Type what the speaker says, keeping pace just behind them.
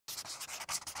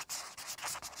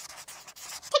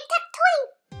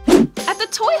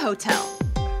Toy Hotel.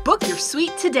 Book your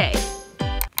suite today.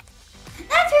 That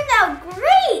turned out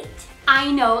great!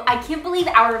 I know, I can't believe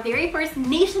our very first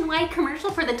nationwide commercial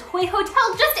for the Toy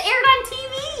Hotel just aired on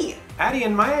TV! Addy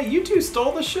and Maya, you two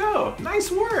stole the show.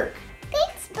 Nice work.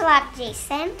 Thanks, Block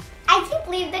Jason. I can't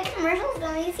believe the commercial's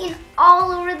gonna be seen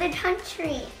all over the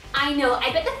country. I know,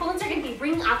 I bet the phones are gonna be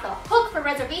ringing off the hook for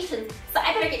reservations, so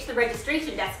I better get to the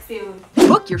registration desk soon.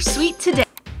 Book your suite today.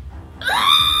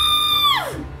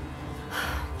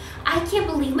 I can't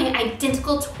believe my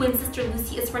identical twin sister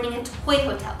Lucy is running a toy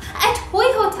hotel. A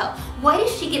toy hotel! Why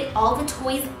does she get all the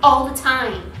toys all the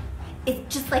time?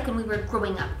 It's just like when we were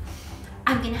growing up.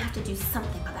 I'm gonna have to do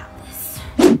something about this.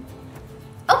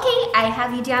 Okay, I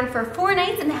have you down for 4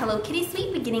 nights in the Hello Kitty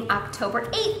suite beginning October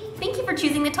 8th. Thank you for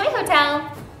choosing the Toy Hotel.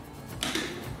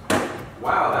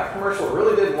 Wow, that commercial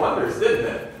really did wonders, didn't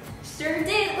it? Sure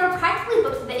did. We're practically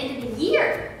booked to the end of the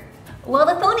year. While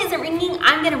the phone isn't ringing,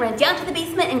 I'm gonna run down to the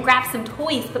basement and grab some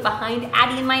toys to put behind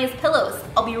Addy and Maya's pillows.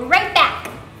 I'll be right back.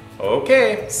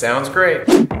 Okay, sounds great.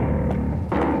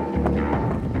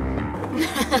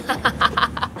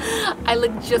 I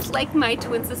look just like my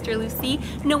twin sister Lucy.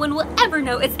 No one will ever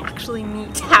know it's actually me,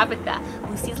 Tabitha,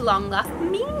 Lucy's long lost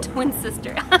mean twin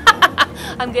sister.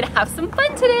 I'm gonna have some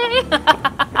fun today.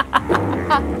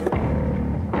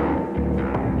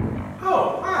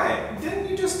 Oh, hi. Didn't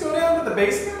you just go down to the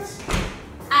basement?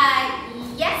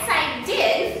 Yes I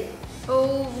did.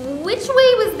 Oh, which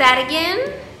way was that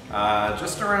again?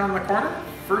 Just around the corner.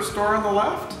 First door on the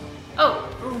left. Oh,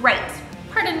 right.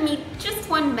 Pardon me, just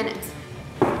 1 minute.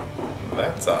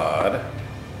 That's odd.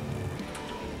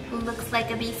 Looks like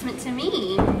a basement to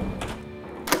me.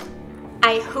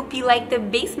 I hope you like the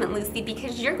basement, Lucy,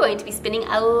 because you're going to be spending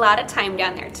a lot of time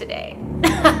down there today.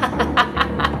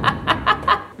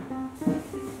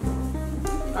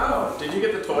 Oh, did you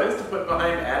get the toys to put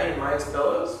behind Addy and Maya's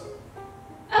pillows?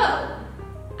 Oh,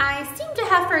 I seem to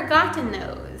have forgotten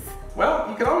those. Well,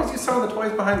 you could always use some of the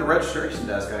toys behind the registration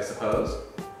desk, I suppose.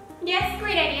 Yes,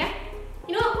 great idea.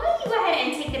 You know what, why don't you go ahead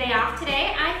and take the day off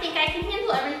today? I think I can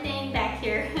handle everything back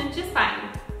here just fine.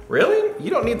 Really?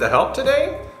 You don't need the help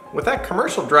today? With that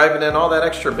commercial driving in all that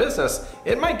extra business,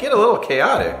 it might get a little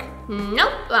chaotic.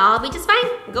 Nope, I'll be just fine.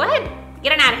 Go ahead,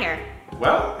 get on out of here.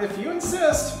 Well, if you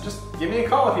insist, just give me a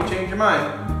call if you change your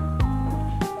mind.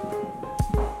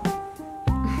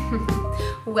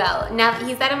 Well, now that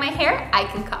he's out of my hair, I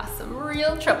can cause some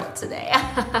real trouble today.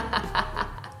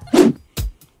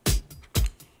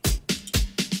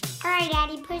 Alright,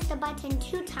 Addy, push the button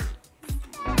 2 times.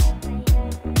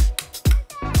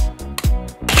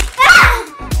 Ah!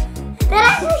 That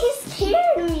actually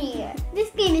scared me.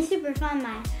 This game is super fun,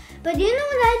 Maya. But do you know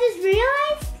what I just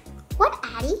realized? What,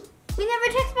 Addy? We never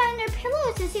checked behind our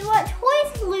pillows to see what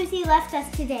toys Lucy left us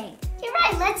today. You're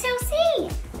right, let's go see.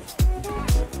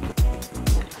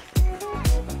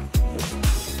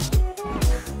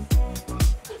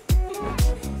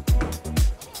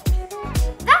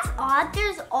 That's odd,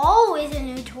 there's always a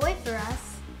new toy for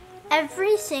us.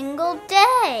 Every single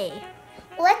day.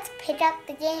 Let's pick up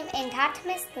the game and talk to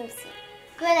Miss Lucy.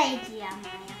 Good idea,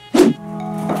 Maya.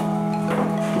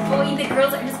 Boy, the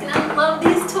girls are just gonna love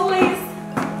these toys.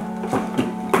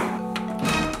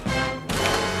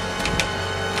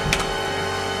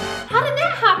 How did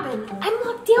that happen? I'm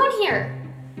locked down here.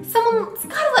 Someone's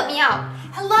gotta let me out.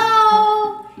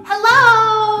 Hello?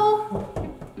 Hello?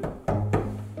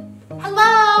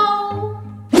 Hello?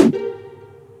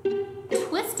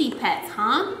 Twisty pets,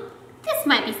 huh? This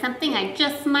might be something I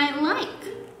just might like.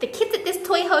 The kids at this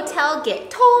toy hotel get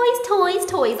toys, toys,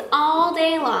 toys all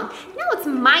day long. Now it's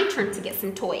my turn to get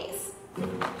some toys.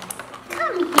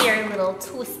 Come here, little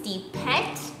twisty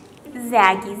pet.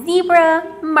 Zaggy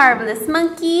zebra, marvelous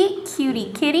monkey,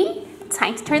 cutie kitty.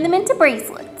 Time to turn them into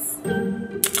bracelets.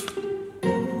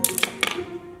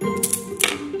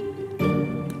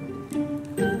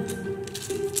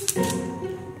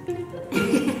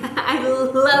 I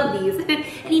love these.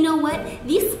 And you know what?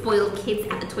 These spoiled kids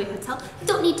at the toy hotel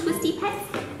don't need twisty pets.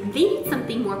 They need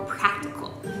something more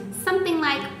practical. Something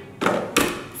like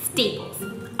staples.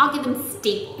 I'll give them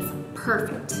staples.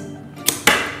 Perfect.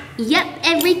 Yep,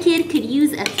 every kid could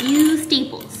use a few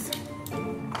staples.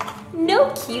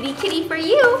 No cutie kitty for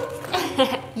you.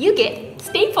 You get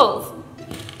staples.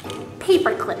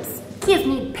 Paper clips. Kids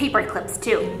need paper clips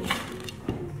too.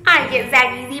 I get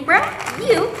Zaggy Zebra.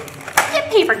 You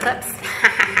get paper clips.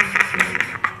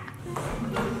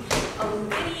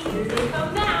 Alrighty, here they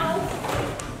come now.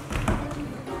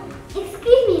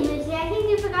 Excuse me, Lucy, I think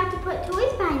you forgot to put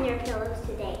toys behind your pillows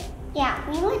today. Yeah,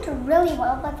 we looked really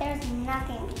well, but there's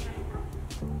nothing behind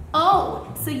them. Oh,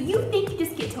 So you think you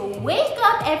just get to wake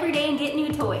up every day and get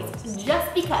new toys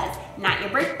just because not your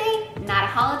birthday, not a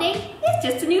holiday, it's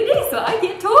just a new day, so I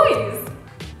get toys.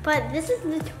 But this is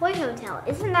the toy hotel.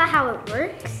 Isn't that how it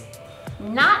works?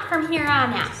 Not from here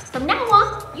on out. From now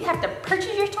on, you have to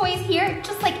purchase your toys here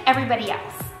just like everybody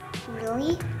else.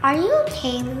 Really? Are you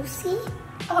okay, Lucy?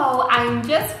 Oh, I'm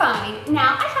just fine.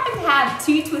 Now, I happen to have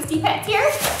 2 Twisty Pets here.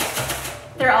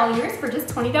 They're all yours for just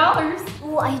 $20.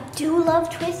 Oh, I do love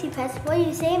Twisty Pets. What do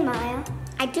you say, Maya?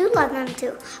 I do love them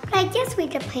too, but I guess we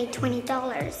could pay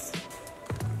 $20.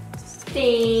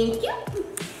 Thank you.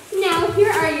 Now,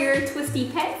 here are your Twisty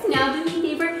Pets. Now, do me a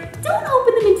favor, don't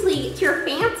open them until you get to your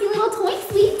fancy little toy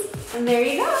suite. And there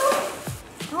you go.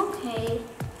 Okay,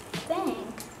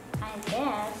 thanks, I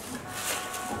guess.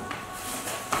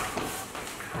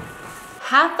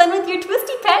 Have fun with your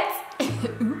Twisty Pets.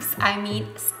 Oops, I mean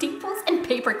staples and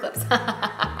paper clips.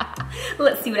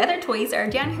 Let's see what other toys are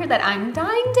down here that I'm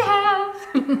dying to have.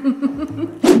 Did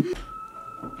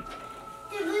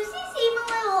Lucy seem a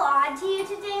little odd to you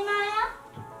today, Maya?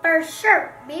 For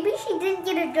sure. Maybe she didn't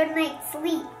get a good night's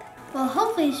sleep. Well,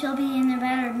 hopefully she'll be in a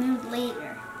better mood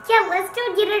later. Yeah, let's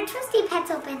go get our Twisty Pets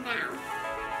open now.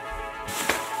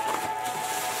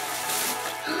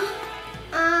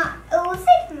 It looks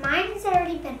like mine's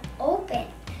already been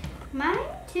opened. Mine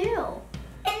too.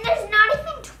 And there's not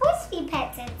even Twisty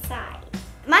Pets inside.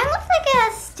 Mine looks like it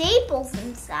has staples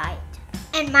inside.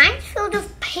 And mine's filled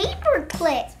with paper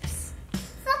clips.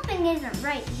 Something isn't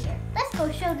right here. Let's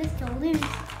go show this to Lucy.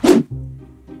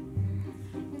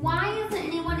 Why isn't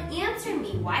anyone answering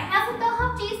me? Why hasn't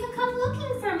bellhop Jason come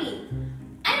looking for me?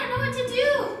 I don't know what to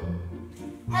do.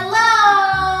 Hello?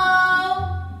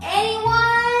 Anyone?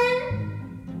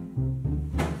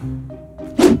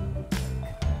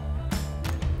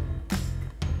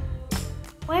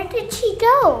 Where did she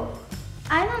go?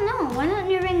 I don't know. Why don't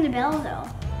you ring the bell though?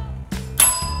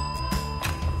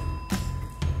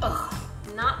 Ugh,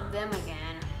 not them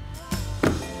again.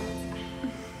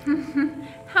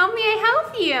 How may I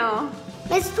help you?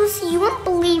 Miss Lucy, you won't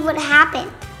believe what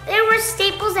happened. There were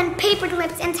staples and paper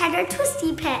clips inside our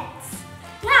Twisty Pets.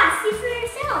 Yeah, see for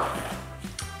yourself.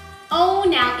 Oh,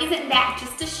 now isn't that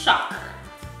just a shocker?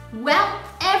 Well,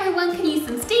 everyone can use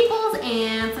some staples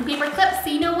and some paper clips, so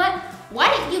you know what? Why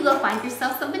don't you go find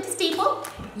yourself something to staple?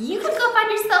 You can go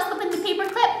find yourself something to paper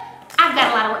clip. I've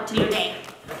got a lot of work to do today.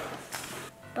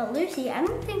 But Lucy, I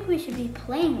don't think we should be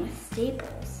playing with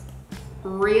staples.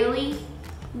 Really?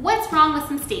 What's wrong with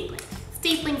some stapling?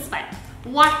 Stapling's fun.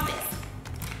 Watch this.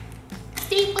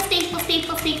 Staple, staple,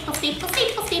 staple, staple, staple,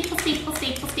 staple, staple, staple,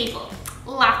 staple, staple.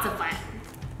 Lots of fun.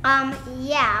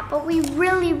 Yeah, but we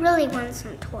really want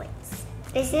some toys.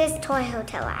 This is Toy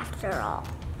Hotel after all.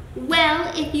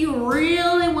 Well, if you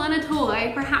really want a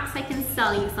toy, perhaps I can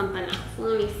sell you something else.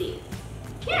 Let me see.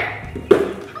 Here.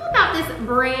 How about this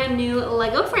brand new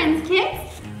Lego Friends kit?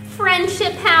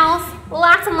 Friendship house,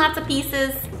 lots and lots of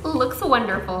pieces. Looks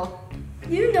wonderful.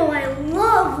 You know I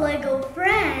love Lego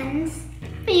Friends.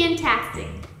 Fantastic.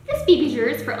 This baby's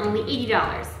yours for only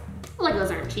 $80.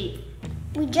 Legos aren't cheap.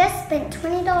 We just spent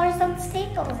 $20 on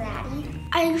staples, Addy.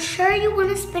 Are you sure you want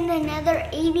to spend another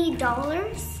 $80?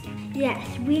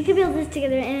 Yes, we could build this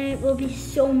together and it will be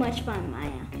so much fun,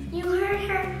 Maya. You heard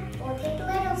her. We'll take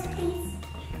Legos, please.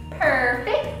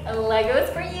 Perfect. Legos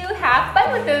for you. Have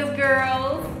fun with those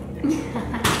girls.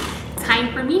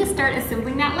 Time for me to start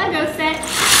assembling that Lego set.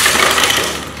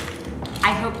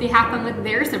 I hope they have fun with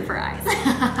their surprise.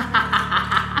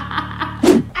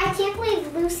 I can't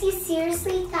believe Lucy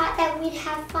seriously thought that we'd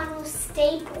have fun with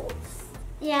staples.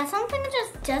 Yeah, something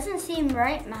just doesn't seem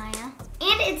right, Maya.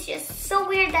 And it's just so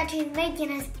weird that she's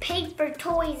making us pay for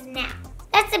toys now.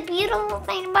 That's the beautiful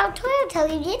thing about Toy Hotel,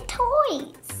 you get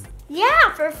toys.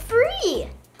 Yeah, for free.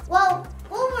 Well,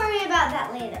 we'll worry about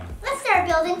that later. Let's start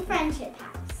building Friendship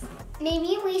House.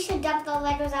 Maybe we should dump the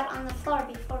Legos out on the floor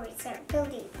before we start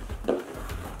building.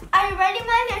 Are you ready,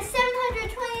 Maya? There's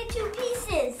 722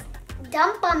 pieces.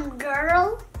 Dump them,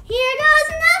 girl. Here goes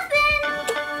nothing.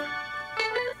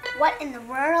 What in the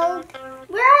world?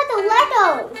 Where are the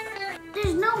Legos?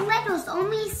 There's no Legos,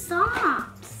 only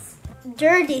socks.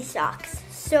 Dirty socks.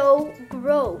 So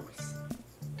gross.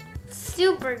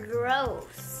 Super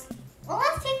gross. Well,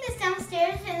 let's take this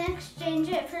downstairs and exchange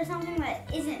it for something that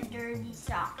isn't dirty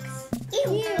socks.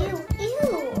 Ew, ew, ew.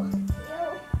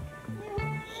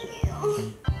 Ew.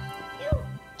 Ew.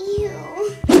 Ew.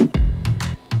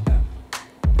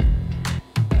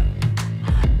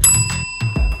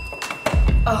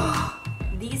 Oh,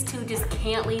 these two just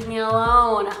can't leave me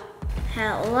alone.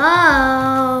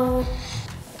 Hello.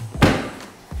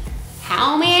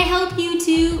 How may I help you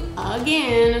two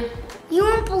again? You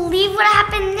won't believe what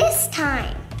happened this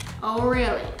time. Oh,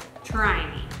 really? Try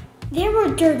me. There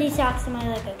were dirty socks in my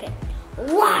Lego kit.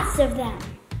 Lots of them.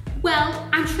 Well,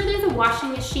 I'm sure there's a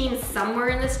washing machine somewhere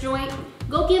in this joint.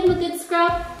 Go give them a good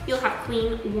scrub. You'll have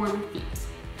clean, warm feet.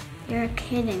 You're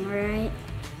kidding, right?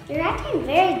 You're acting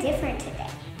very different today.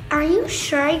 Are you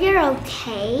sure you're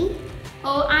okay?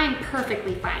 Oh, I'm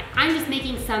perfectly fine. I'm just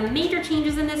making some major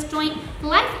changes in this joint.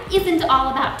 Life isn't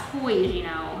all about toys, you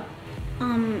know.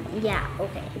 Yeah,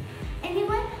 okay.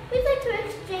 Anyone, we'd like to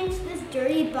exchange this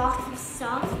dirty box of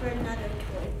socks for another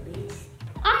toy, please.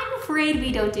 I'm afraid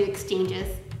we don't do exchanges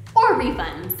or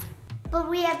refunds. But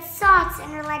we had socks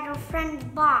in our Lego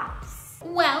friend box.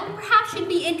 Well, perhaps you'd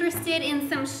be interested in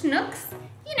some schnooks.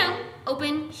 You know,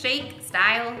 open, shake,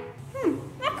 style.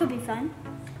 That could be fun.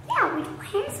 Yeah, we can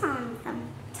hands-on them.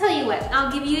 Tell you what,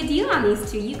 I'll give you a deal on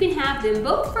these two. You can have them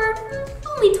both for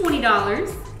only $20.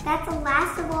 That's the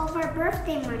last of all of our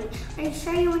birthday money. Are you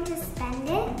sure you want to spend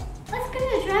it? Let's give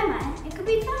it a try, Maya. It could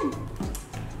be fun.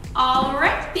 All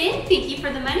right, then. Thank you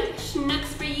for the money. Schnooks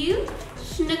for you.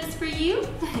 Schnooks for you.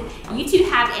 You two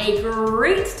have a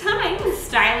great time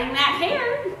styling that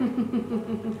hair.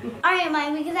 All right,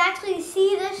 Maya, we can actually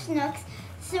see the schnooks,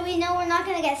 so we know we're not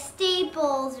going to get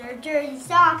staples or dirty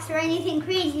socks or anything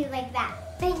crazy like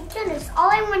that. Thank goodness. All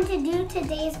I want to do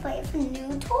today is play with a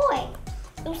new toy.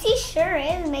 Lucy sure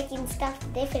is making stuff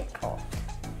difficult.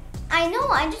 I know,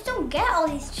 I just don't get all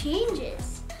these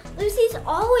changes. Lucy's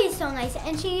always so nice,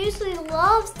 and she usually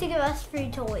loves to give us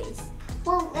free toys.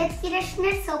 Well, let's get our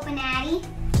schnooks open, Addy.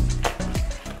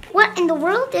 What in the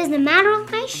world is the matter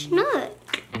with my schnook?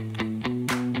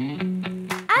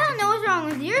 I don't know what's wrong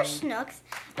with your schnooks,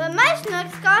 but my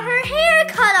schnook's got her hair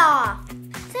cut off.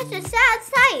 Such a sad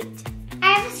sight.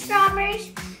 I have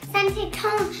strawberries, scented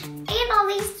comb, and all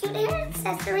these cute hair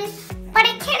accessories, but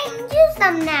I can't even use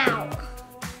them now.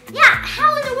 Yeah,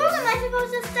 how in the world am I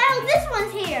supposed to style this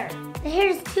one's hair? The hair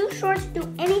is too short to do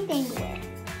anything with.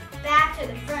 Back to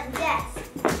the front desk.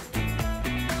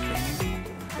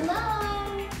 Hello?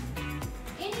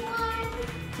 Anyone?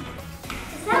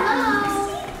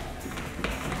 Hello?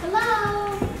 Hello?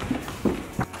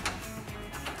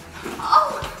 Oh,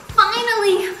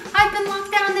 finally! I've been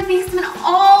locked down in the basement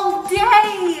all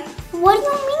day. What do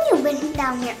you mean you've been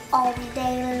down here all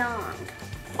day long?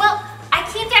 Well, I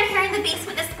came down here in the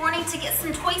basement this morning to get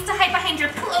some toys to hide behind your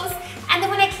pillows, and then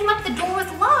when I came up, the door was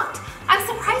locked. I'm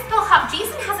surprised bellhop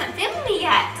Jason hasn't found me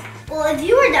yet. Well, if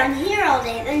you were down here all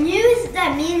day, then you used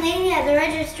that mean lady at the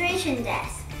registration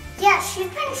desk. Yeah, she's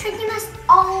been tricking us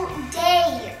all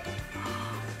day.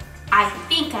 I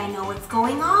think I know what's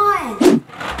going on.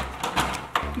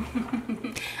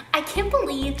 I can't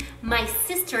believe my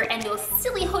sister and those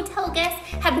silly hotel guests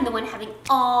have been the one having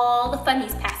all the fun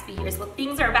these past few years. Well,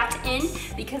 things are about to end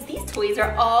because these toys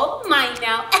are all mine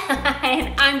now,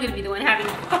 and I'm gonna be the one having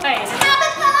fun.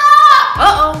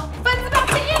 Uh-oh, fun's about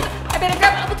to end. I better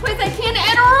grab all the toys I can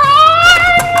and run!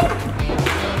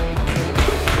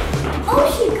 Oh,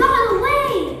 she got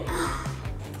away!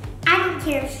 I don't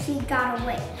care if she got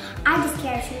away. I just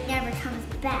care if she never comes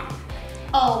back.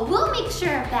 Oh, we'll make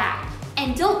sure of that.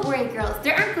 And don't worry, girls,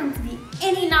 there aren't going to be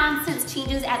any nonsense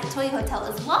changes at the toy hotel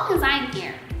as long as I'm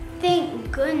here. Thank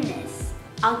goodness.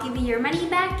 I'll give you your money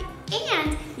back,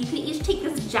 and you can each take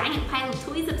this giant pile of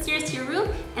toys upstairs to your room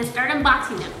and start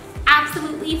unboxing them.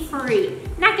 Absolutely free.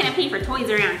 Not gonna pay for toys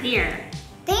around here.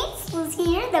 Thanks, Lucy.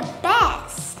 You're the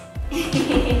best.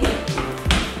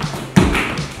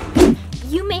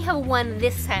 You may have won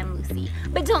this time, Lucy,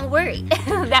 but don't worry,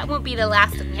 that won't be the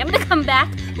last of me. I'm gonna come back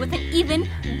with an even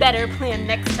better plan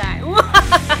next time.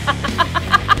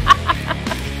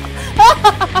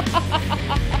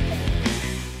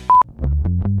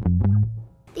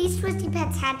 These Twisty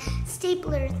Pets had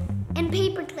staplers and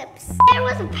paper clips. There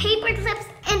was paper clips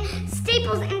and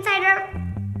staples inside our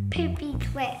paper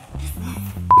clips.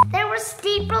 There were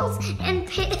staples and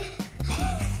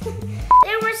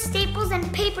there were staples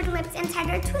and paper clips inside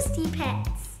our Twisty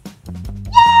Pets.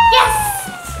 Yes!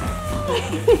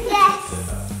 Yes!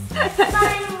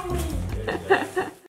 Bye.